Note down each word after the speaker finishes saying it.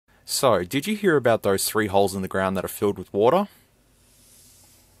So, did you hear about those 3 holes in the ground that are filled with water?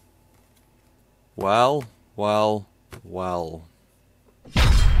 Well.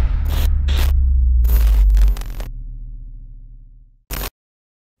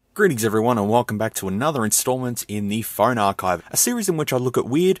 Greetings everyone and welcome back to another installment in the Phone Archive, a series in which I look at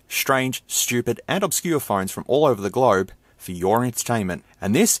weird, strange, stupid and obscure phones from all over the globe for your entertainment.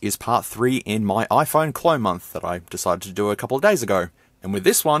 And this is part 3 in my iPhone clone month that I decided to do a couple of days ago. And with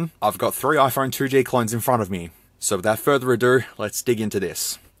this one, I've got 3 iPhone 2G clones in front of me. So without further ado, let's dig into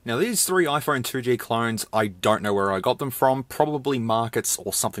this. Now these 3 iPhone 2G clones, I don't know where I got them from, probably markets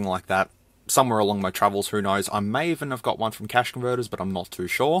or something like that. Somewhere along my travels, who knows. I may even have got one from Cash Converters, but I'm not too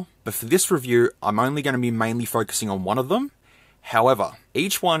sure. But for this review, I'm only going to be mainly focusing on one of them. However,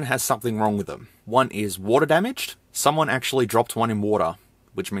 each one has something wrong with them. One is water damaged. Someone actually dropped one in water,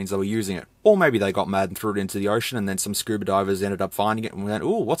 which means they were using it. Or maybe they got mad and threw it into the ocean and then some scuba divers ended up finding it and went,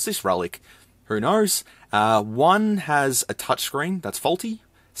 ooh, what's this relic? Who knows? One has a touchscreen that's faulty.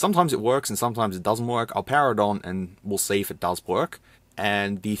 Sometimes it works and sometimes it doesn't work. I'll power it on and we'll see if it does work.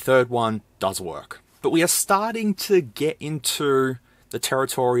 And the third one does work. But we are starting to get into the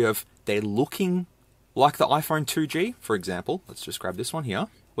territory of they're looking like the iPhone 2G, for example. Let's just grab this one here.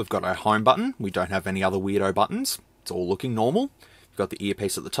 We've got our home button. We don't have any other weirdo buttons. It's all looking normal. We've got the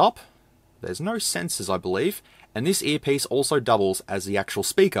earpiece at the top. There's no sensors, I believe. And this earpiece also doubles as the actual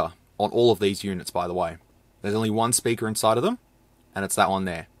speaker on all of these units, by the way. There's only one speaker inside of them, and it's that one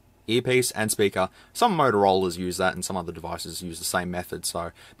there. Earpiece and speaker. Some Motorola's use that and some other devices use the same method,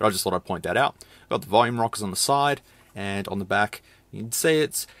 so but I just thought I'd point that out. Got the volume rockers on the side, and on the back you can see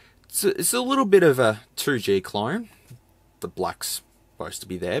it's a little bit of a 2G clone. The black's supposed to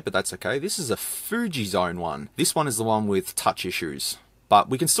be there, but that's okay. This is a FUJEZONE one. This one is the one with touch issues. But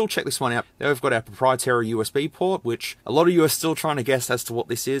we can still check this one out. There we've got our proprietary USB port, which a lot of you are still trying to guess as to what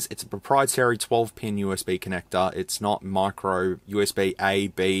this is. It's a proprietary 12-pin USB connector. It's not micro USB A,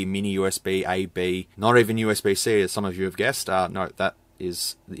 B, mini USB A, B, not even USB-C, as some of you have guessed. No, that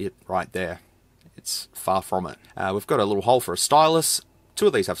is it right there. It's far from it. We've got a little hole for a stylus. 2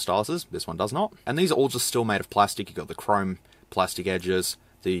 of these have styluses. This one does not. And these are all just still made of plastic. You've got the chrome plastic edges,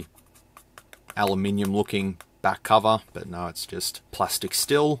 the aluminium-looking back cover, but no, it's just plastic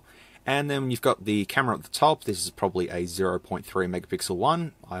still. And then you've got the camera at the top. This is probably a 0.3 megapixel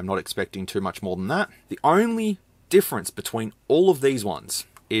one. I'm not expecting too much more than that. The only difference between all of these ones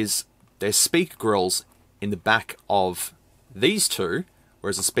is there's speaker grills in the back of these two,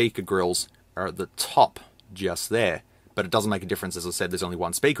 whereas the speaker grills are at the top just there. But it doesn't make a difference, as I said, there's only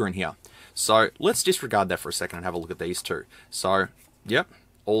one speaker in here. So let's disregard that for a second and have a look at these two. So, yep,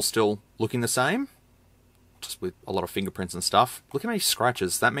 all still looking the same, just with a lot of fingerprints and stuff. Look how many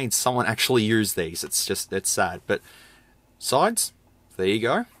scratches. That means someone actually used these. It's sad. But sides, there you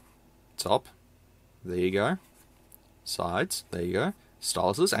go. Top, there you go. Sides, there you go.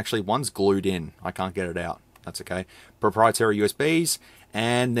 Styluses, actually one's glued in. I can't get it out. That's okay. Proprietary USBs.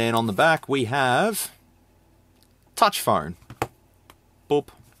 And then on the back we have touch phone. Boop.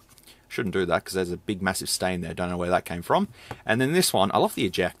 Shouldn't do that because there's a big massive stain there. Don't know where that came from. And then this one, I love the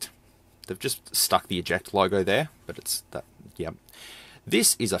eject. They've just stuck the eject logo there, but it's that, yeah.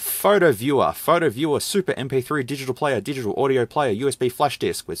 This is a photo viewer. Photo viewer, super MP3 digital player, digital audio player, USB flash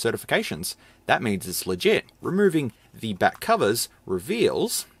disk with certifications. That means it's legit. Removing the back covers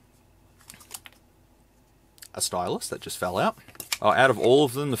reveals a stylus that just fell out. Oh, out of all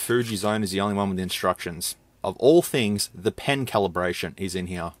of them, the FUJEZONE is the only one with instructions. Of all things, the pen calibration is in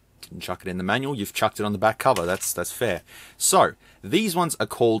here. Didn't chuck it in the manual, you've chucked it on the back cover, that's fair. So, these ones are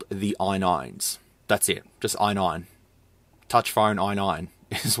called the i9s. That's it, just i9. Touch phone i9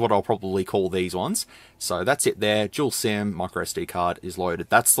 is what I'll probably call these ones. So that's it there, dual SIM, micro SD card is loaded.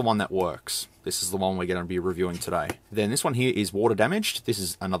 That's the one that works. This is the one we're going to be reviewing today. Then this one here is water damaged. This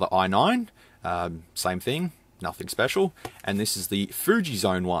is another i9, same thing. Nothing special. And this is the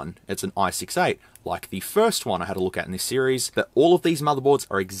FUJEZONE one. It's an i68, like the first one I had a look at in this series. But all of these motherboards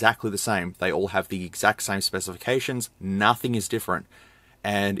are exactly the same. They all have the exact same specifications. Nothing is different.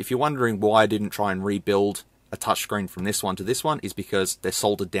 And if you're wondering why I didn't try and rebuild a touchscreen from this one to this one, is because they're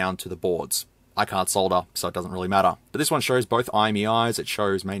soldered down to the boards. I can't solder, so it doesn't really matter. But this one shows both IMEIs, it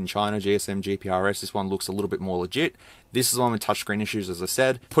shows made in China, GSM, GPRS. This one looks a little bit more legit. This is the one with touchscreen issues, as I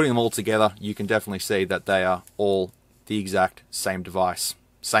said. Putting them all together, you can definitely see that they are all the exact same device,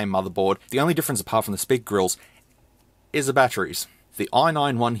 same motherboard. The only difference apart from the speaker grills is the batteries. The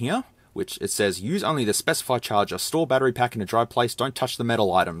i9 one here, which it says, use only the specified charger, store battery pack in a dry place, don't touch the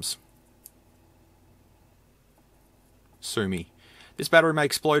metal items. Sue me. This battery may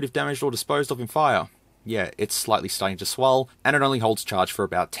explode if damaged or disposed of in fire. yeah, it's slightly starting to swell, and it only holds charge for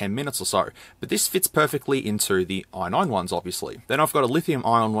about 10 minutes or so. But this fits perfectly into the i9 ones, obviously. Then I've got a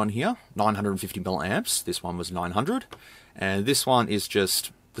lithium-ion one here, 950 milliamps. This one was 900, and this one is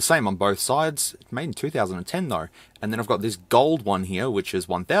just the same on both sides. It's made in 2010 though. And then I've got this gold one here, which is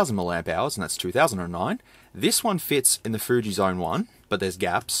 1000 milliamp hours, and that's 2009. This one fits in the FUJEZONE one, but there's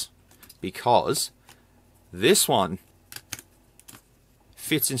gaps, because this one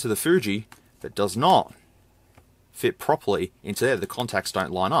fits into the Fuji, but does not fit properly into there. The contacts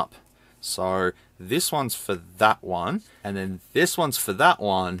don't line up. So this one's for that one, and then this one's for that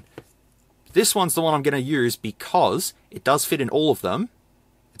one. This one's the one I'm going to use because it does fit in all of them.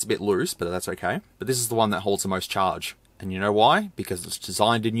 It's a bit loose, but that's okay. But this is the one that holds the most charge. And you know why? Because it's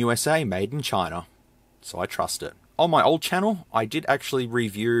designed in USA, made in China. So I trust it. On my old channel, I did actually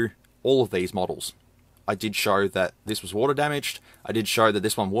review all of these models. I did show that this was water damaged. I did show that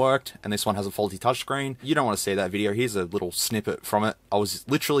this one worked, and this one has a faulty touchscreen. You don't want to see that video. Here's a little snippet from it. I was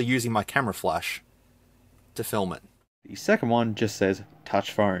literally using my camera flash to film it. The second one just says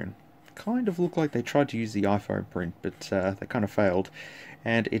touch phone. Kind of look like they tried to use the iPhone print, but they kind of failed.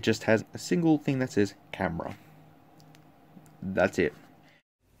 And it just has a single thing that says camera. That's it.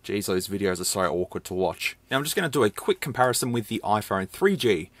 Geez, those videos are so awkward to watch. Now I'm just going to do a quick comparison with the iPhone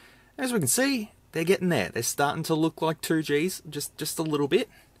 3G. As we can see, they're getting there. They're starting to look like 2Gs, just a little bit.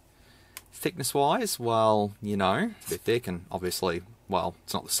 Thickness-wise, well, you know, a bit thick, and obviously, well,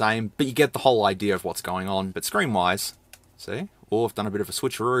 it's not the same, but you get the whole idea of what's going on. But screen-wise, see? Oh, I've done a bit of a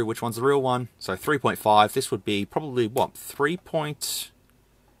switcheroo. Which one's the real one? So 3.5. This would be probably, what, 3.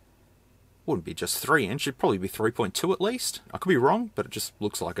 Wouldn't be just 3 inch. It'd probably be 3.2 at least. I could be wrong, but it just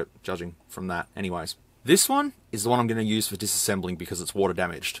looks like it, judging from that. Anyways, this one is the one I'm going to use for disassembling because it's water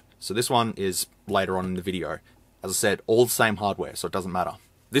damaged. So this one is later on in the video. As I said, all the same hardware, so it doesn't matter.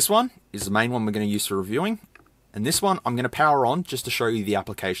 This one is the main one we're going to use for reviewing. And this one I'm going to power on just to show you the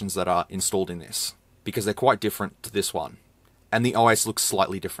applications that are installed in this, because they're quite different to this one. And the OS looks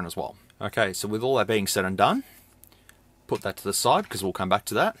slightly different as well. Okay, so with all that being said and done, put that to the side because we'll come back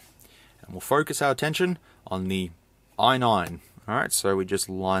to that. And we'll focus our attention on the i9. Alright, so we just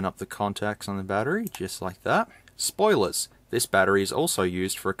line up the contacts on the battery, just like that. Spoilers, this battery is also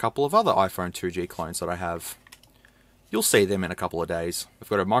used for a couple of other iPhone 2G clones that I have. You'll see them in a couple of days. I've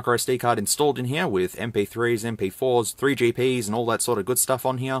got a micro SD card installed in here with MP3s, MP4s, 3GPs and all that sort of good stuff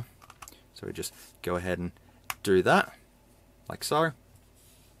on here. So we just go ahead and do that, like so.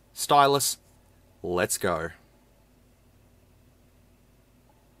 Stylus, let's go.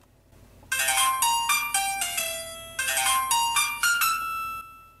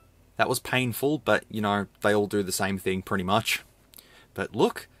 That was painful, but, you know, they all do the same thing pretty much. But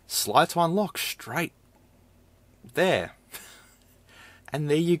look, slide to unlock straight there. And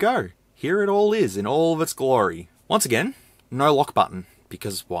there you go. Here it all is in all of its glory. Once again, no lock button,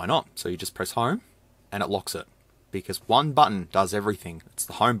 because why not? So you just press home, and it locks it. Because one button does everything. It's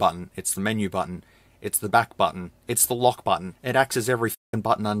the home button, it's the menu button, it's the back button, it's the lock button. It acts as every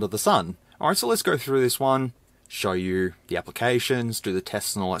button under the sun. Alright, so let's go through this one. Show you the applications, do the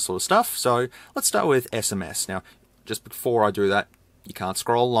tests and all that sort of stuff. So let's start with SMS. Now, just before I do that, you can't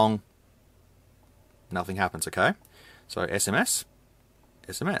scroll along. Nothing happens, okay? So SMS,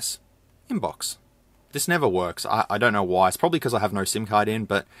 SMS, inbox. This never works. I don't know why. It's probably because I have no SIM card in,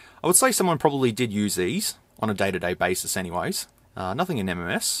 but I would say someone probably did use these on a day-to-day basis anyways. Nothing in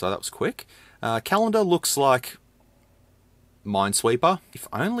MMS, so that was quick. Calendar looks like Minesweeper. If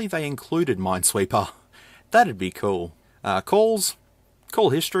only they included Minesweeper. That'd be cool. Calls,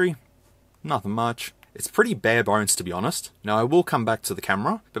 call history, nothing much. It's pretty bare bones, to be honest. Now, I will come back to the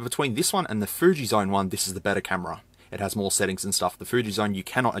camera, but between this one and the FUJEZONE one, this is the better camera. It has more settings and stuff. The FUJEZONE, you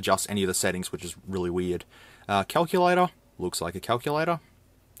cannot adjust any of the settings, which is really weird. Calculator, looks like a calculator.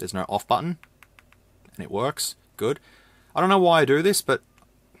 There's no off button, and it works. Good. I don't know why I do this, but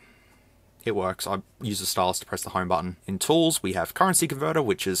it works. I use the stylus to press the home button. In tools, we have currency converter,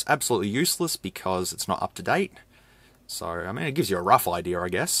 which is absolutely useless because it's not up to date. So, I mean, it gives you a rough idea, I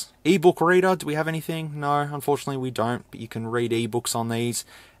guess. Ebook reader, do we have anything? No, unfortunately we don't, but you can read ebooks on these.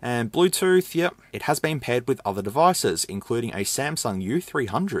 And Bluetooth, yep, it has been paired with other devices, including a Samsung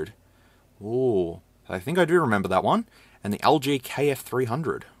U300. Ooh, I think I do remember that one. And the LG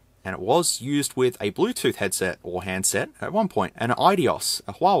KF300. And it was used with a Bluetooth headset or handset at one point, and an Idios,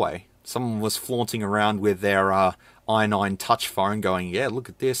 a Huawei. Someone was flaunting around with their i9 touch phone going, yeah, look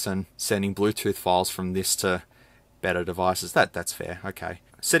at this, and sending Bluetooth files from this to better devices. That's fair, okay.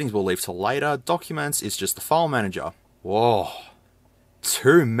 Settings we'll leave till later. Documents is just the file manager. Whoa,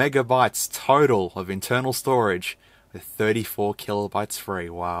 2 megabytes total of internal storage. with 34 kilobytes free.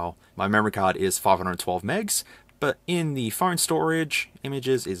 Wow. My memory card is 512 megs, but in the phone storage,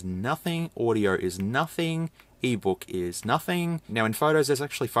 images is nothing, audio is nothing, ebook is nothing. Now in photos, there's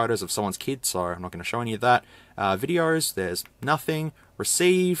actually photos of someone's kid, so I'm not going to show any of that. Videos, there's nothing.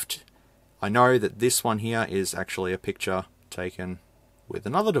 Received, I know that this one here is actually a picture taken with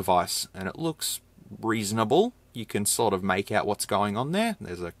another device, and it looks reasonable. You can sort of make out what's going on there.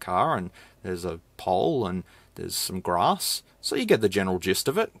 There's a car, and there's a pole, and there's some grass. So you get the general gist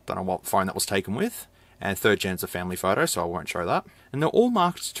of it. Don't know what phone that was taken with. And third gen's a family photo, so I won't show that. And they're all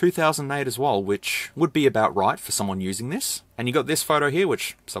marked 2008 as well, which would be about right for someone using this. And you got this photo here,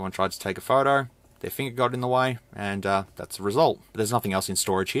 which someone tried to take a photo, their finger got in the way, and that's the result. But there's nothing else in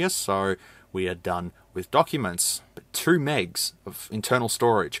storage here, so we are done with documents. But 2 megs of internal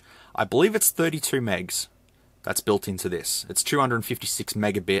storage. I believe it's 32 megs that's built into this. It's 256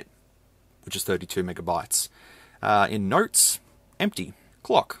 megabit, which is 32 megabytes. In notes, empty.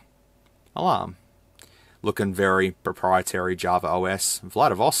 Clock. Alarm. Looking very proprietary Java OS.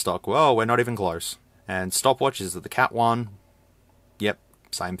 Vladivostok, well, we're not even close. And stopwatches are the Cat one. Yep,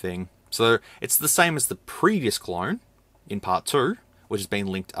 same thing. So it's the same as the previous clone in part 2, which has been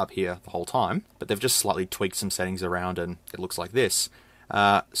linked up here the whole time, but they've just slightly tweaked some settings around and it looks like this.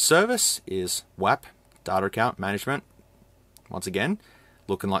 Service is WAP, data account management. Once again,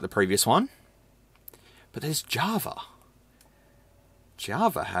 looking like the previous one. But there's Java.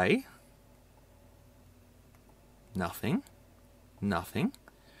 Java, hey? Nothing. Nothing.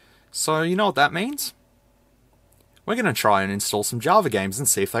 So you know what that means? We're going to try and install some Java games and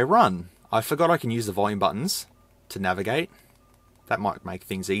see if they run. I forgot I can use the volume buttons to navigate. That might make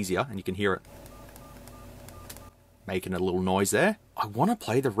things easier, and you can hear it making a little noise there. I want to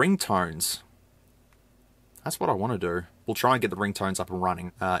play the ringtones. That's what I want to do. We'll try and get the ringtones up and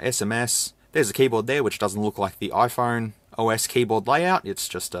running. SMS. There's a keyboard there, which doesn't look like the iPhone OS keyboard layout. It's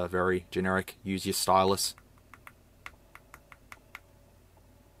just a very generic, use your stylus.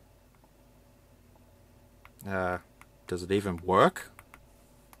 Does it even work?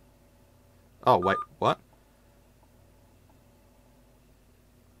 Oh, wait, what?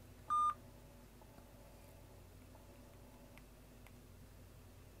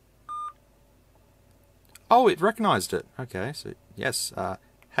 Oh, it recognized it. Okay, so yes,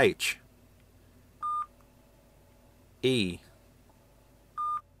 H E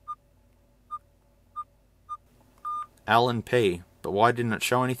L and P. But why didn't it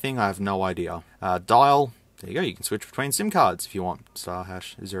show anything? I have no idea. Dial. There you go. You can switch between SIM cards if you want. Star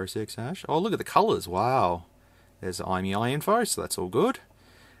hash 06 hash. Oh, look at the colors. Wow. There's IMEI info, so that's all good.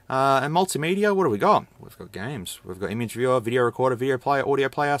 And multimedia, what do we got? We've got games. We've got image viewer, video recorder, video player, audio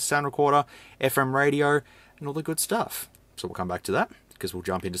player, sound recorder, FM radio, and all the good stuff. So we'll come back to that, because we'll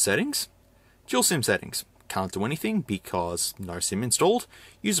jump into settings. Dual SIM settings. Can't do anything because no SIM installed.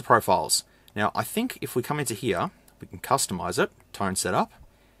 User profiles. Now, I think if we come into here, we can customize it, tone setup.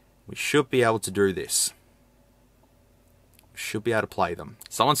 We should be able to do this. We should be able to play them.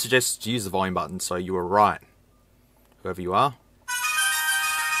 Someone suggests to use the volume button, so you were right. Whoever you are.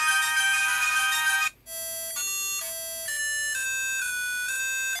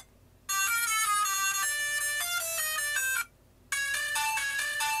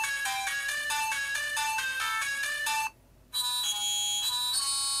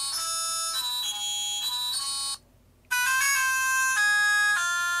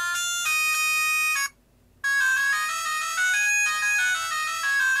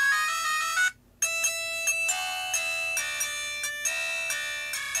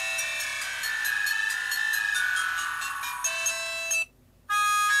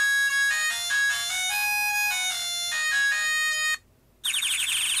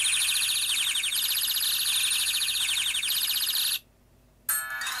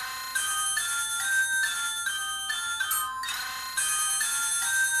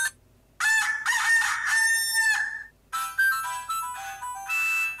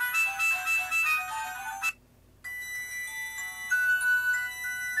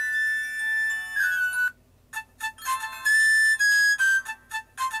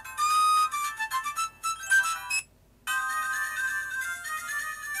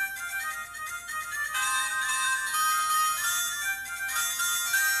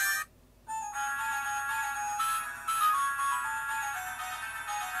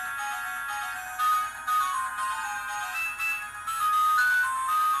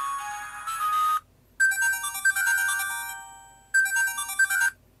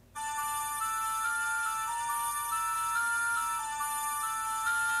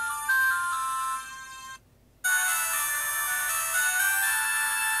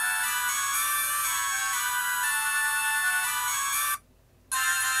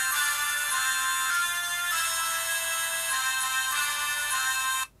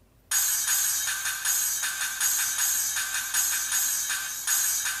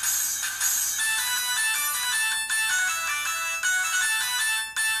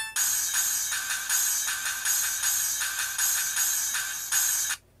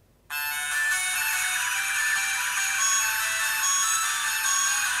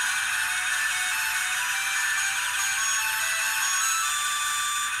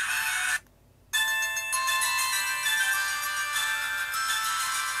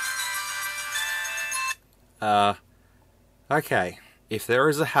 Okay. If there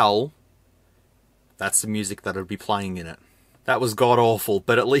is a hell, that's the music that would be playing in it. That was god-awful,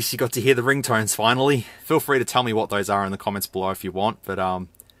 but at least you got to hear the ringtones finally. Feel free to tell me what those are in the comments below if you want, but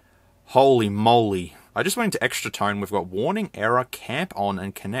holy moly. I just went into extra tone. We've got warning, error, camp on,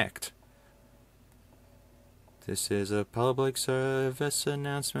 and connect. This is a public service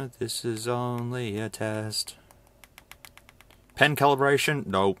announcement. This is only a test. Pen calibration.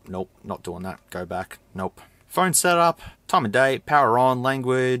 Nope, not doing that. Go back. Nope. Phone setup, time of day, power on,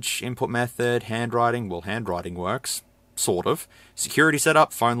 language, input method, handwriting. Well, handwriting works. Sort of. Security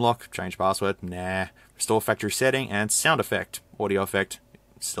setup, phone lock, change password, nah. Restore factory setting, and sound effect. Audio effect,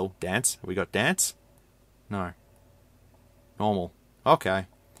 still dance. Have we got dance? No. Normal. Okay.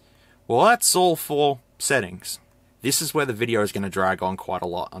 Well, that's all for settings. This is where the video is going to drag on quite a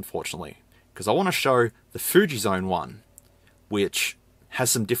lot, unfortunately. Because I want to show the FUJEZONE one, which has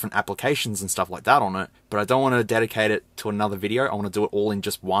some different applications and stuff like that on it, but I don't want to dedicate it to another video. I want to do it all in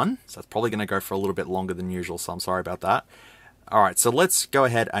just one, so it's probably going to go for a little bit longer than usual, so I'm sorry about that. Alright, so let's go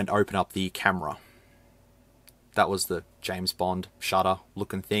ahead and open up the camera. That was the James Bond shutter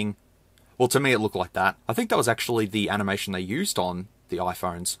looking thing. Well, to me it looked like that. I think that was actually the animation they used on the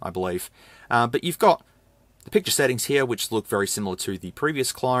iPhones, I believe. But you've got the picture settings here, which look very similar to the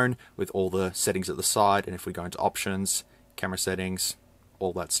previous clone, with all the settings at the side, and if we go into options, camera settings,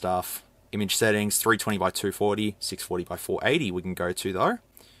 all that stuff. Image settings, 320 by 240, 640 by 480 we can go to though,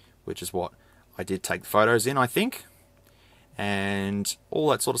 which is what I did take the photos in, I think. And all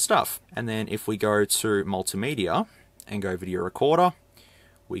that sort of stuff. And then if we go to multimedia and go video recorder,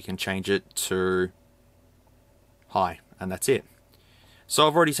 we can change it to high, and that's it. So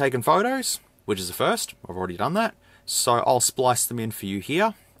I've already taken photos, which is the first. I've already done that. So I'll splice them in for you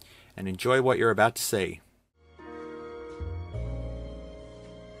here and enjoy what you're about to see.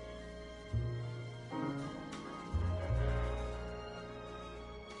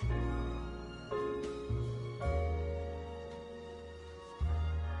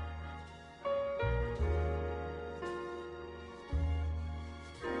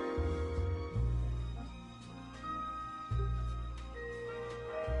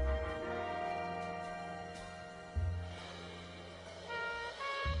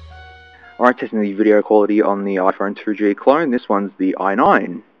 Alright, testing the video quality on the iPhone 2G clone. This one's the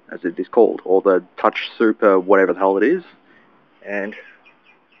i9, as it is called, or the Touch Super, whatever the hell it is. And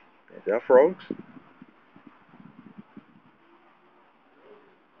there's our frogs.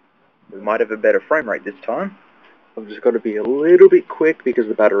 We might have a better frame rate this time. I've just got to be a little bit quick because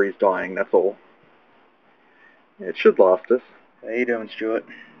the battery is dying, that's all. It should last us. How you doing, Stuart?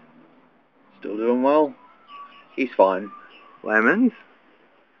 Still doing well? He's fine. Lemons.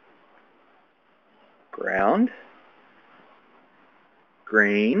 Ground.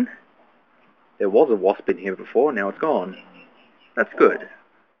 Green. There was a wasp in here before, now it's gone. That's good.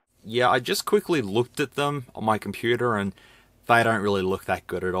 Yeah, I just quickly looked at them on my computer and they don't really look that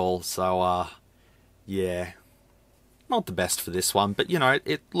good at all, so yeah. Not the best for this one, but you know,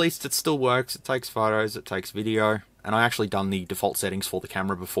 at least it still works. It takes photos, it takes video, and I actually done the default settings for the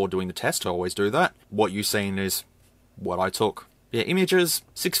camera before doing the test. I always do that. What you've seen is what I took. Yeah, images,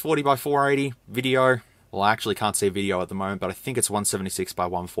 640 by 480, video. Well, I actually can't see video at the moment, but I think it's 176 by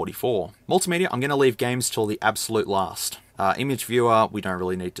 144. Multimedia, I'm going to leave games till the absolute last. Image viewer, we don't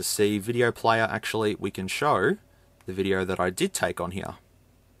really need to see. Video player, actually, we can show the video that I did take on here,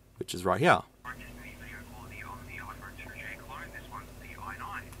 which is right here.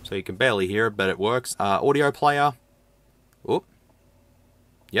 So you can barely hear it, but it works. Audio player. Oop.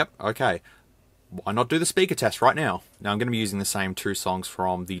 Yep, okay. Why not do the speaker test right now? Now I'm going to be using the same two songs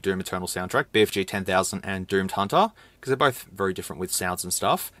from the Doom Eternal soundtrack, BFG 10,000 and Doomed Hunter, because they're both very different with sounds and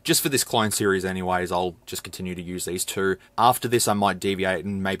stuff. Just for this clone series anyways, I'll just continue to use these two. After this I might deviate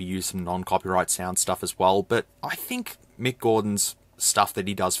and maybe use some non-copyright sound stuff as well, but I think Mick Gordon's stuff that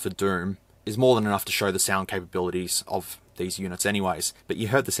he does for Doom is more than enough to show the sound capabilities of these units anyways. But you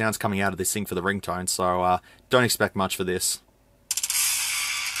heard the sounds coming out of this thing for the ringtone, so don't expect much for this.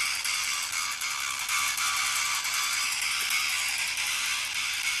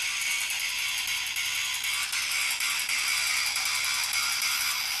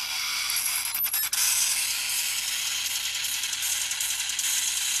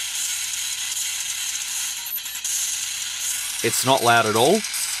 It's not loud at all,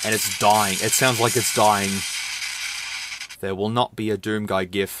 and it's dying. It sounds like it's dying. There will not be a Doom Guy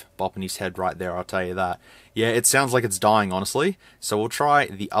gif bopping his head right there, I'll tell you that. Yeah, it sounds like it's dying, honestly. So we'll try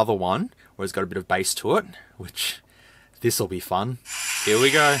the other one, where it's got a bit of bass to it, which, this'll be fun. Here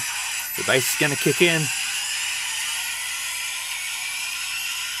we go. The bass is gonna kick in.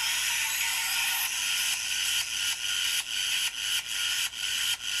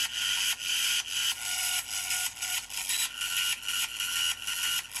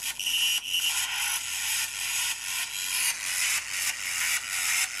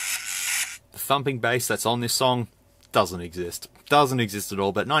 thumping bass that's on this song doesn't exist. Doesn't exist at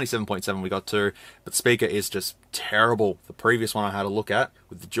all, but 97.7 we got to. But the speaker is just terrible. The previous one I had a look at,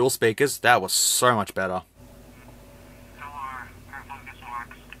 with the dual speakers, that was so much better.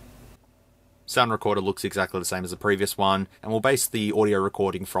 Sound recorder looks exactly the same as the previous one, and we'll base the audio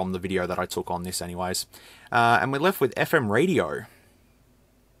recording from the video that I took on this anyways. And we're left with FM radio.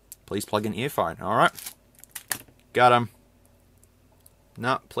 Please plug in earphone. Alright. Got him.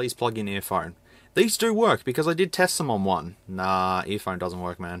 No, please plug in earphone. These do work, because I did test them on one. Nah, earphone doesn't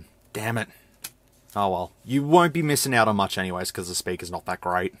work, man. Damn it. Oh well. You won't be missing out on much anyways, because the speaker's not that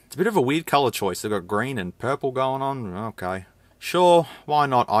great. It's a bit of a weird colour choice. They've got green and purple going on. Okay. Sure, why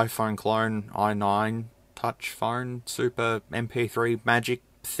not iPhone clone, i9, touch phone, super MP3 magic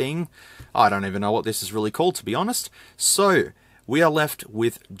thing? I don't even know what this is really called, to be honest. So, we are left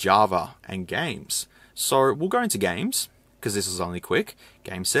with Java and games. So, we'll go into games, because this is only quick.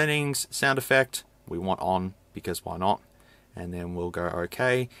 Game settings, sound effect, we want on, because why not? And then we'll go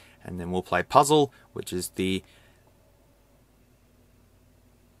OK, and then we'll play puzzle, which is the...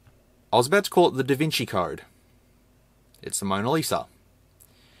 I was about to call it the Da Vinci Code. It's the Mona Lisa.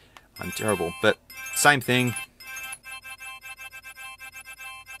 I'm terrible, but same thing.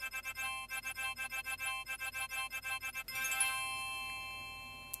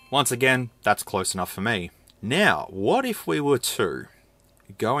 Once again, that's close enough for me. Now, what if we were to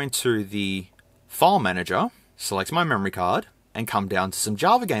go into the file manager, select my memory card, and come down to some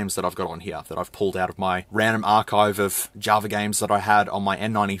Java games that I've got on here, that I've pulled out of my random archive of Java games that I had on my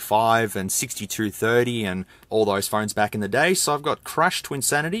N95 and 6230 and all those phones back in the day. So I've got Crash,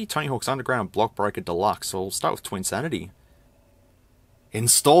 Twinsanity, Tony Hawk's Underground, Block Breaker Deluxe. So we'll start with Twinsanity.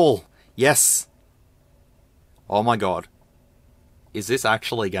 Install! Yes! Oh my god. Is this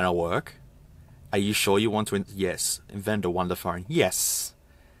actually gonna work? Are you sure you want to... Yes. Vendor Wonder Phone. Yes!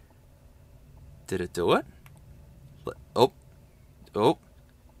 Did it do it? Oh. Oh.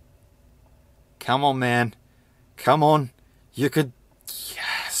 Come on, man. Come on. You could...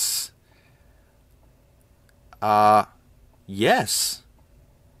 Yes. Yes.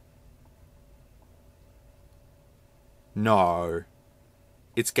 No.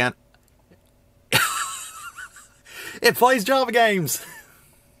 It's gonna... It plays Java games!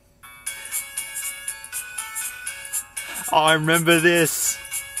 Oh, I remember this.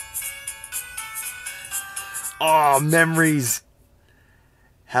 Oh, memories.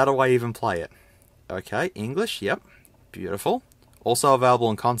 How do I even play it? Okay, English, yep. Beautiful. Also available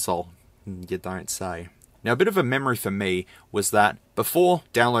on console. You don't say. Now, a bit of a memory for me was that before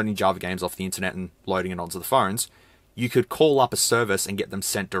downloading Java games off the internet and loading it onto the phones, you could call up a service and get them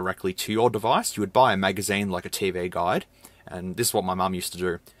sent directly to your device. You would buy a magazine like a TV guide, and this is what my mum used to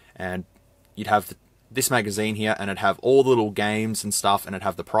do. And you'd have this magazine here, and it'd have all the little games and stuff, and it'd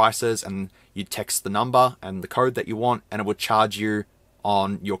have the prices, and you'd text the number and the code that you want, and it would charge you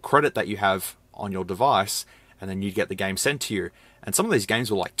on your credit that you have on your device, and then you'd get the game sent to you. And some of these games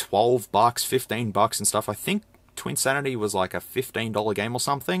were like $12, $15 and stuff. I think Twinsanity was like a $15 game or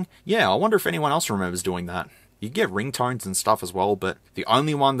something. Yeah, I wonder if anyone else remembers doing that. You get ringtones and stuff as well, but the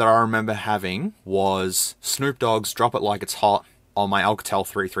only one that I remember having was Snoop Dogg's Drop It Like It's Hot on my Alcatel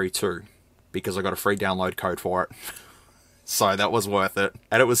 332, because I got a free download code for it. So that was worth it.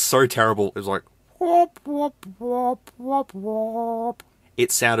 And it was so terrible. It was like... Whoop, whoop, whoop, whoop, whoop.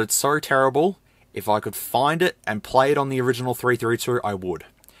 It sounded so terrible. If I could find it and play it on the original 332, I would.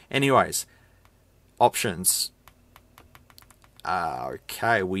 Anyways, options.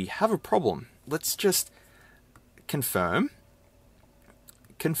 Okay, we have a problem. Let's just confirm.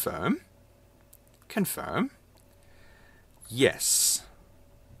 Confirm. Confirm. Yes.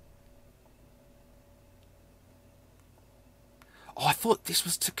 Oh, I thought this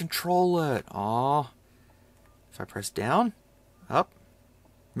was to control it. Oh. If I press down, up,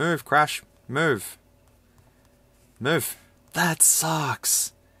 move, crash, move. Move. That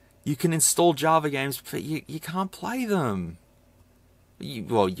sucks. You can install Java games, but you can't play them.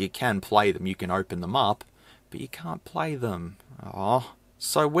 Well, you can play them. You can open them up, but you can't play them. Oh.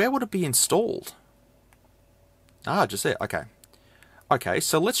 So where would it be installed? Ah, just there. Okay. Okay,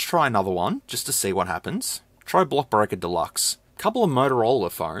 so let's try another one, just to see what happens. Try Block Breaker Deluxe. Couple of Motorola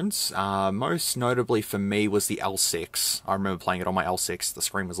phones. Most notably for me was the L6. I remember playing it on my L6. The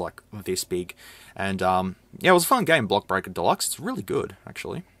screen was like this big. And yeah, it was a fun game, Block Breaker Deluxe. It's really good,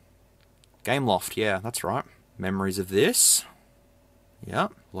 actually. Game Loft, yeah, that's right. Memories of this.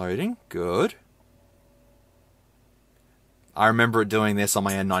 Yep, loading. Good. I remember doing this on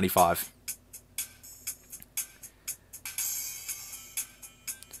my N95.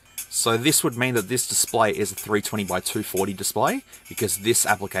 So this would mean that this display is a 320 by 240 display, because this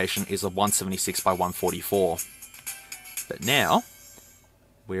application is a 176 by 144. But now,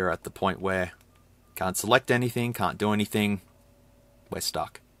 we're at the point where can't select anything, can't do anything, we're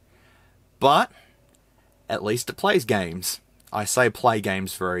stuck. But at least it plays games. I say play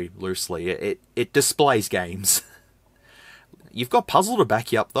games very loosely. It displays games. You've got puzzle to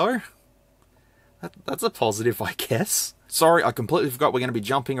back you up though. That's a positive, I guess. Sorry, I completely forgot we're going to be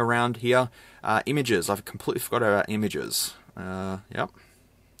jumping around here. Images. I've completely forgot about images. Yep.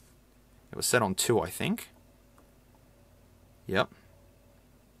 It was set on 2, I think. Yep.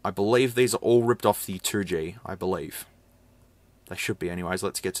 I believe these are all ripped off the 2G, I believe. They should be anyways.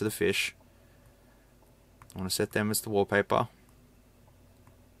 Let's get to the fish. I want to set them as the wallpaper.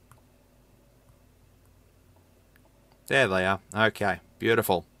 There they are. Okay,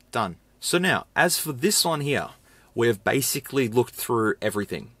 beautiful. Done. So now, as for this one here, we've basically looked through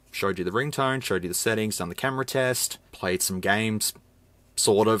everything. Showed you the ringtone, showed you the settings, done the camera test, played some games,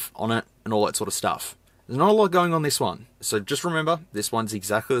 sort of, on it, and all that sort of stuff. There's not a lot going on this one. So just remember, this one's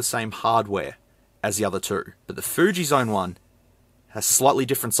exactly the same hardware as the other two. But the FUJEZONE one has slightly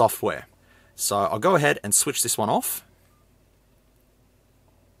different software. So I'll go ahead and switch this one off.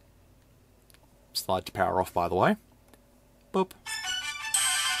 Slide to power off, by the way. Boop.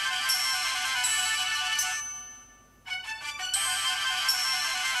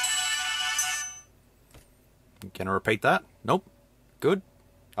 Gonna repeat that? Nope. Good?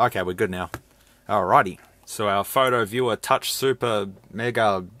 Okay, we're good now. Alrighty. So our photo viewer, touch super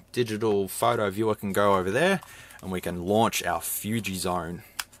mega digital photo viewer can go over there, and we can launch our FUJEZONE.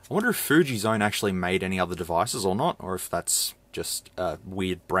 I wonder if FUJEZONE actually made any other devices or not, or if that's just a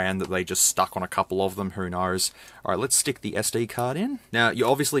weird brand that they just stuck on a couple of them, who knows. Alright, let's stick the SD card in. Now, you're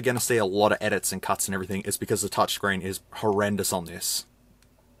obviously going to see a lot of edits and cuts and everything. It's because the touchscreen is horrendous on this.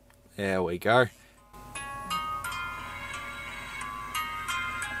 There we go.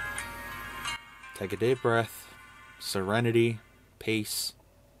 Take a deep breath. Serenity. Peace.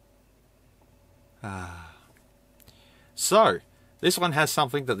 So, this one has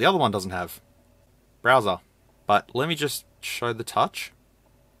something that the other one doesn't have. Browser. But let me just show the touch.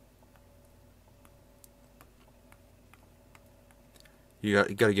 You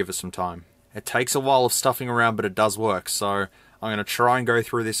got to give it some time. It takes a while of stuffing around, but it does work. So I'm going to try and go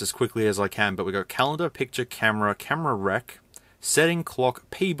through this as quickly as I can. But we've got calendar, picture, camera, camera rec, setting, clock,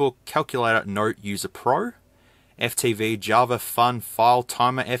 P-book, calculator, note, user pro, FTV, Java, fun, file,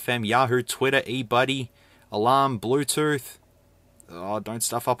 timer, FM, Yahoo, Twitter, eBuddy, alarm, Bluetooth. Oh, don't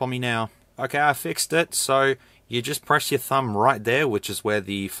stuff up on me now. Okay, I fixed it. So you just press your thumb right there, which is where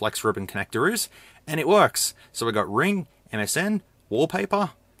the flex ribbon connector is, and it works. So we've got ring, MSN,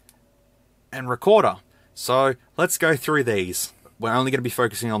 wallpaper, and recorder. So let's go through these. We're only going to be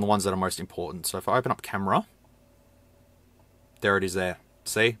focusing on the ones that are most important. So if I open up camera, there it is there.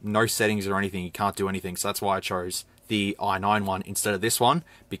 See? No settings or anything. You can't do anything. So that's why I chose the i9 one instead of this one,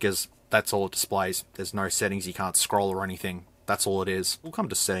 because that's all it displays. There's no settings. You can't scroll or anything. That's all it is. We'll come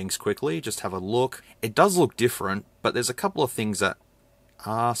to settings quickly, just have a look. It does look different, but there's a couple of things that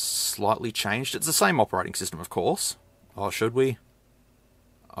are slightly changed. It's the same operating system, of course. Oh, should we?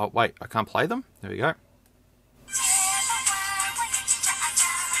 Oh, wait, I can't play them? There we go.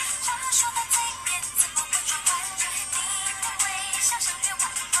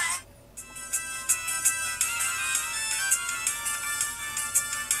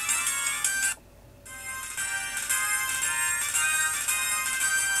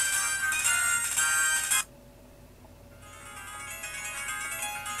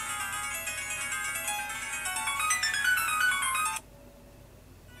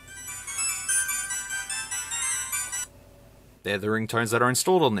 They're the ringtones that are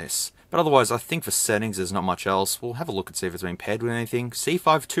installed on this. But otherwise, I think for settings, there's not much else. We'll have a look and see if it's been paired with anything.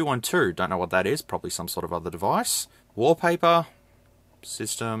 C5212, don't know what that is. Probably some sort of other device. Wallpaper.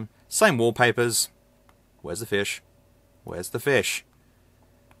 System. Same wallpapers. Where's the fish? Where's the fish?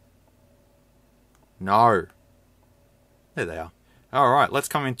 No. There they are. Alright, let's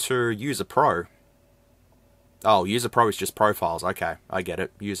come into User Pro. Oh, User Pro is just profiles. Okay, I get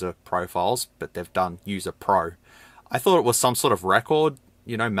it. User profiles, but they've done User Pro. I thought it was some sort of record,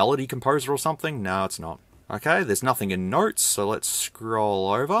 you know, melody composer or something. No, it's not. Okay, there's nothing in notes, so let's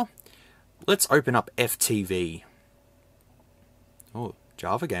scroll over. Let's open up FTV. Oh,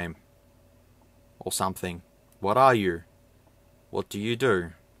 Java game. Or something. What are you? What do you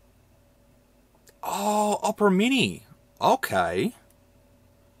do? Oh, Opera Mini. Okay.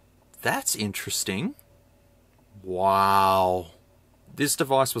 That's interesting. Wow. This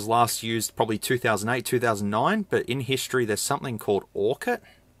device was last used probably 2008, 2009, but in history there's something called Orchid.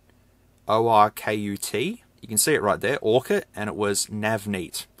 ORKUT. You can see it right there, Orkut, and it was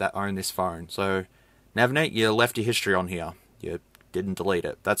Navneet that owned this phone. So, Navneet, you left your history on here. You didn't delete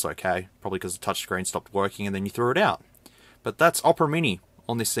it. That's okay. Probably because the touchscreen stopped working and then you threw it out. But that's Opera Mini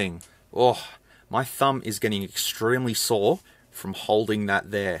on this thing. Oh, my thumb is getting extremely sore from holding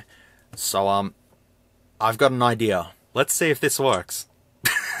that there. So, I've got an idea. Let's see if this works.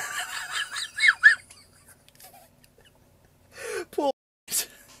 Poor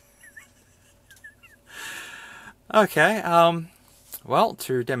Okay, well,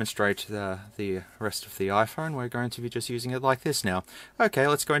 to demonstrate the rest of the iPhone, we're going to be just using it like this now. Okay,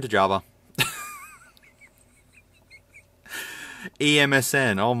 let's go into Java.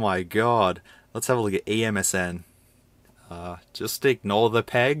 EMSN, oh my god. Let's have a look at EMSN. Just ignore the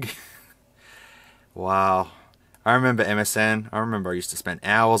peg. Wow. I remember MSN. I remember I used to spend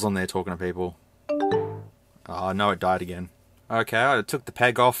hours on there talking to people. Oh, no, it died again. Okay, I took the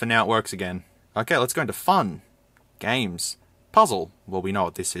peg off and now it works again. Okay, let's go into fun. Games. Puzzle. Well, we know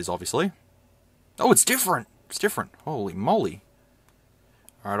what this is, obviously. Oh, it's different. It's different. Holy moly.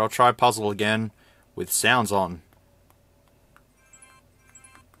 Alright, I'll try puzzle again with sounds on.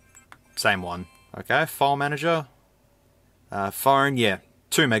 Same one. Okay, file manager. Phone, yeah,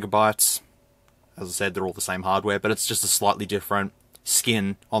 2 megabytes. As I said, they're all the same hardware, but it's just a slightly different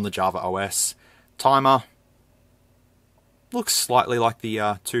skin on the Java OS. Timer. Looks slightly like the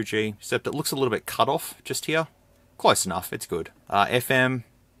 2G, except it looks a little bit cut off just here. Close enough, it's good. FM.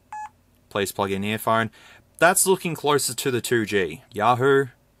 Please plug in earphone. That's looking closer to the 2G. Yahoo.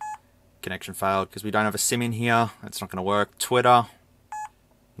 Connection failed because we don't have a SIM in here. It's not going to work. Twitter.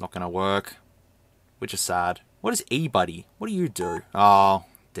 Not going to work. Which is sad. What is eBuddy? What do you do? Oh,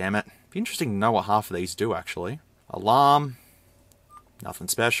 damn it. Be interesting to know what half of these do, actually. Alarm. Nothing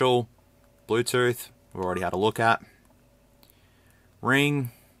special. Bluetooth. We've already had a look at. Ring.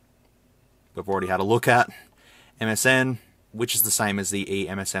 We've already had a look at. MSN, which is the same as the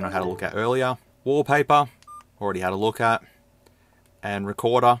eMSN I had a look at earlier. Wallpaper. Already had a look at. And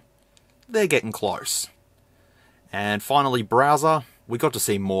recorder. They're getting close. And finally, browser. We got to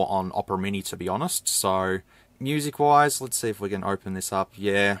see more on Opera Mini, to be honest. So, music-wise, let's see if we can open this up.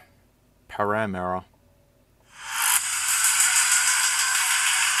 Yeah. Paramera.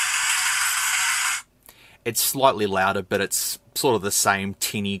 It's slightly louder, but it's sort of the same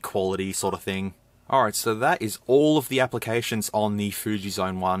tinny quality sort of thing. Alright, so that is all of the applications on the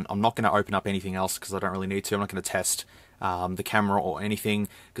FUJEZONE one. I'm not going to open up anything else because I don't really need to. I'm not going to test the camera or anything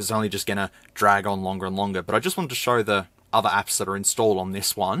because it's only just going to drag on longer and longer. But I just wanted to show the other apps that are installed on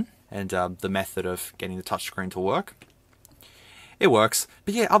this one and the method of getting the touchscreen to work. It works.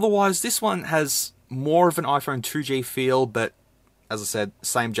 But yeah, otherwise this one has more of an iPhone 2G feel, but as I said,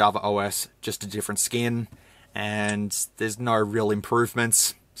 same Java OS, just a different skin, and there's no real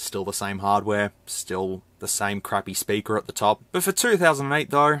improvements. Still the same hardware, still the same crappy speaker at the top. But for 2008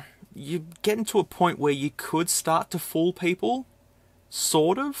 though, you're getting to a point where you could start to fool people,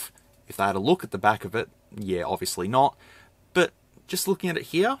 sort of. If they had a look at the back of it, yeah, obviously not. But just looking at it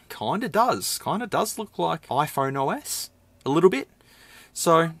here, kinda does look like iPhone OS, a little bit.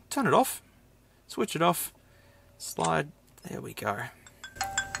 So, turn it off, switch it off, slide, there we go.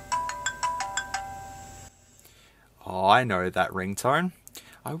 Oh, I know that ringtone.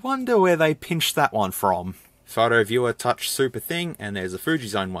 I wonder where they pinched that one from. Photo viewer touch super thing, and there's a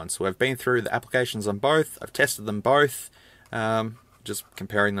FUJEZONE one. So I've been through the applications on both, I've tested them both, just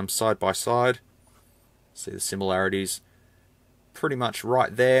comparing them side by side. See the similarities pretty much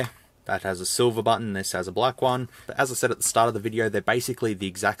right there. That has a silver button, this has a black one. But as I said at the start of the video, they're basically the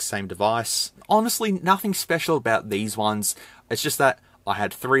exact same device. Honestly, nothing special about these ones. It's just that I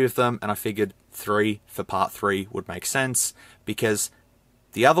had 3 of them, and I figured 3 for part 3 would make sense, because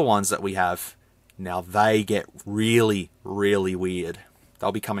the other ones that we have, now they get really, really weird.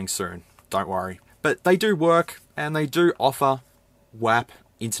 They'll be coming soon, don't worry. But they do work, and they do offer WAP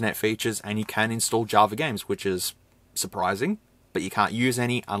internet features, and you can install Java games, which is surprising. But you can't use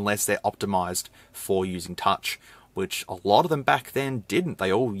any unless they're optimized for using touch, which a lot of them back then didn't. They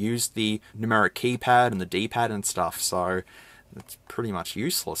all used the numeric keypad and the D-pad and stuff, so it's pretty much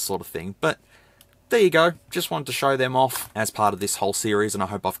useless sort of thing. But there you go, just wanted to show them off as part of this whole series, and I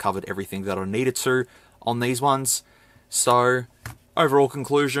hope I've covered everything that I needed to on these ones. So, overall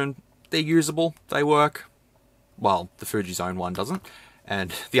conclusion, they're usable, they work. Well, the FUJEZONE one doesn't,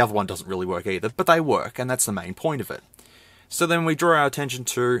 and the other one doesn't really work either, but they work, and that's the main point of it. So then we draw our attention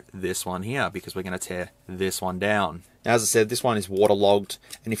to this one here, because we're going to tear this one down. Now, as I said, this one is waterlogged,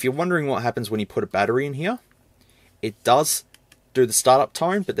 and if you're wondering what happens when you put a battery in here, it does do the startup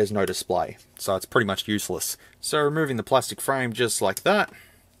tone, but there's no display, so it's pretty much useless. So removing the plastic frame just like that,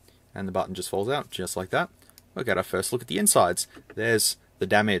 and the button just falls out, just like that. We'll get our first look at the insides. There's the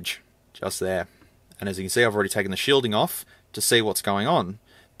damage, just there. And as you can see, I've already taken the shielding off to see what's going on,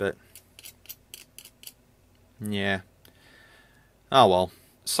 but yeah. Oh well.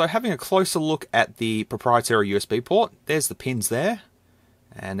 So having a closer look at the proprietary USB port, there's the pins there,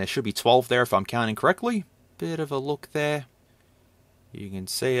 and there should be 12 there if I'm counting correctly. Bit of a look there. You can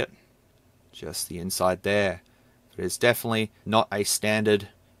see it, just the inside there. It is definitely not a standard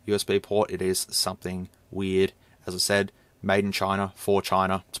USB port. It is something weird. As I said, made in China, for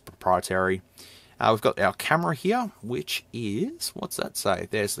China. It's proprietary. We've got our camera here, which is, what's that say?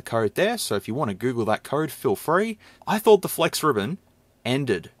 There's the code there, so if you want to Google that code, feel free. I thought the flex ribbon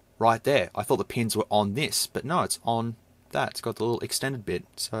ended right there. I thought the pins were on this, but no, it's on that. It's got the little extended bit.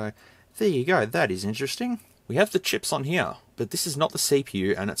 So there you go. That is interesting. We have the chips on here, but this is not the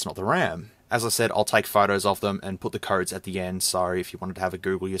CPU and it's not the RAM. As I said, I'll take photos of them and put the codes at the end, so if you wanted to have a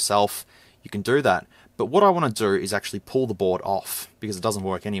Google yourself, you can do that. But what I want to do is actually pull the board off, because it doesn't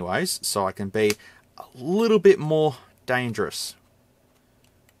work anyways, so I can be a little bit more dangerous,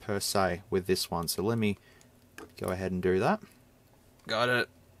 per se, with this one. So let me go ahead and do that. Got it.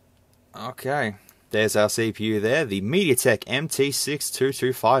 Okay. There's our CPU there, the MediaTek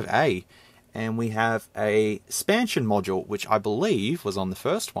MT6225A. And we have a expansion module, which I believe was on the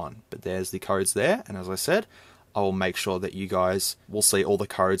first one. But there's the codes there, and as I said, I will make sure that you guys will see all the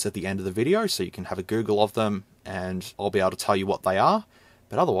codes at the end of the video, so you can have a Google of them, and I'll be able to tell you what they are.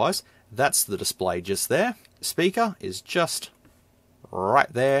 But otherwise, that's the display just there. The speaker is just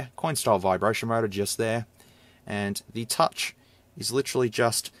right there. Coin style vibration motor just there. And the touch is literally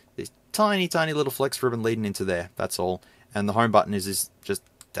just this tiny, tiny little flex ribbon leading into there. That's all. And the home button is just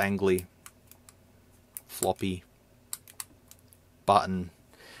dangly, floppy button.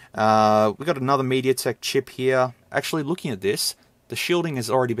 We've got another MediaTek chip here. Actually, looking at this, the shielding has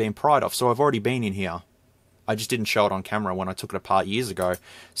already been pried off, so I've already been in here. I just didn't show it on camera when I took it apart years ago.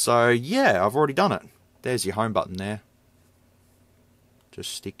 So yeah, I've already done it. There's your home button there.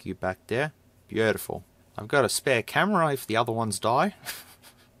 Just stick you back there. Beautiful. I've got a spare camera if the other ones die.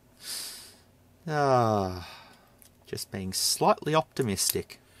 Just being slightly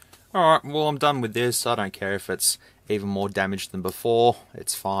optimistic. Alright, well I'm done with this. I don't care if it's even more damaged than before.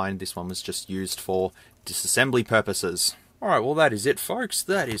 It's fine. This one was just used for disassembly purposes. Alright, well that is it folks.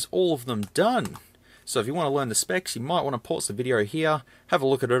 That is all of them done. So if you want to learn the specs, you might want to pause the video here, have a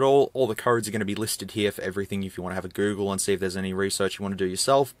look at it all. All the codes are going to be listed here for everything if you want to have a Google and see if there's any research you want to do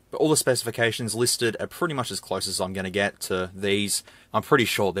yourself. But all the specifications listed are pretty much as close as I'm going to get to these. I'm pretty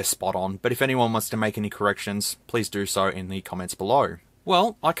sure they're spot on, but if anyone wants to make any corrections, please do so in the comments below.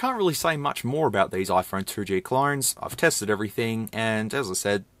 Well, I can't really say much more about these iPhone 2G clones. I've tested everything, and as I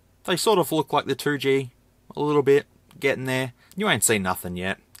said, they sort of look like the 2G, a little bit, getting there. You ain't seen nothing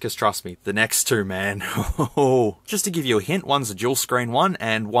yet. Because trust me, the next two, man. Just to give you a hint, one's a dual screen one,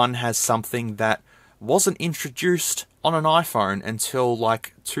 and one has something that wasn't introduced on an iPhone until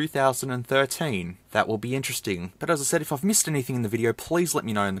like 2013. That will be interesting. But as I said, if I've missed anything in the video, please let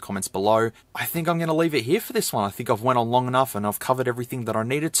me know in the comments below. I think I'm going to leave it here for this one. I think I've went on long enough and I've covered everything that I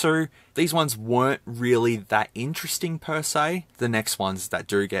needed to. These ones weren't really that interesting per se. The next ones that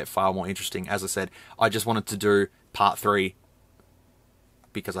do get far more interesting. As I said, I just wanted to do part 3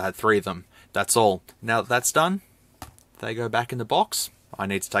 because I had 3 of them. That's all. Now that that's done, they go back in the box. I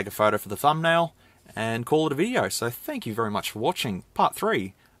need to take a photo for the thumbnail and call it a video. So thank you very much for watching part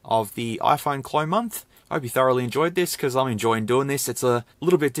 3 of the iPhone clone month. I hope you thoroughly enjoyed this because I'm enjoying doing this. It's a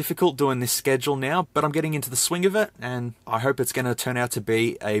little bit difficult doing this schedule now, but I'm getting into the swing of it, and I hope it's going to turn out to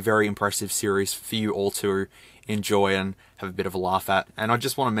be a very impressive series for you all to enjoy and have a bit of a laugh at. And I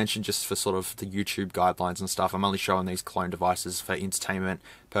just want to mention, just for sort of the YouTube guidelines and stuff, I'm only showing these clone devices for entertainment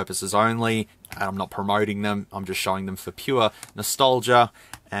purposes only, and I'm not promoting them. I'm just showing them for pure nostalgia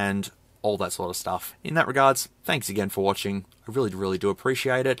and all that sort of stuff. In that regards, thanks again for watching. I really do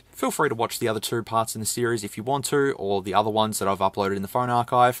appreciate it. Feel free to watch the other 2 parts in the series if you want to, or the other ones that I've uploaded in the phone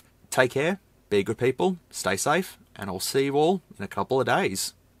archive. Take care, be good people, stay safe, and I'll see you all in a couple of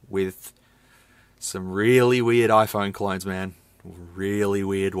days with some really weird iPhone clones, man. Really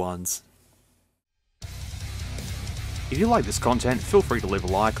weird ones. If you like this content, feel free to leave a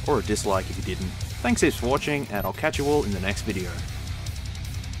like or a dislike if you didn't. Thanks heaps for watching, and I'll catch you all in the next video.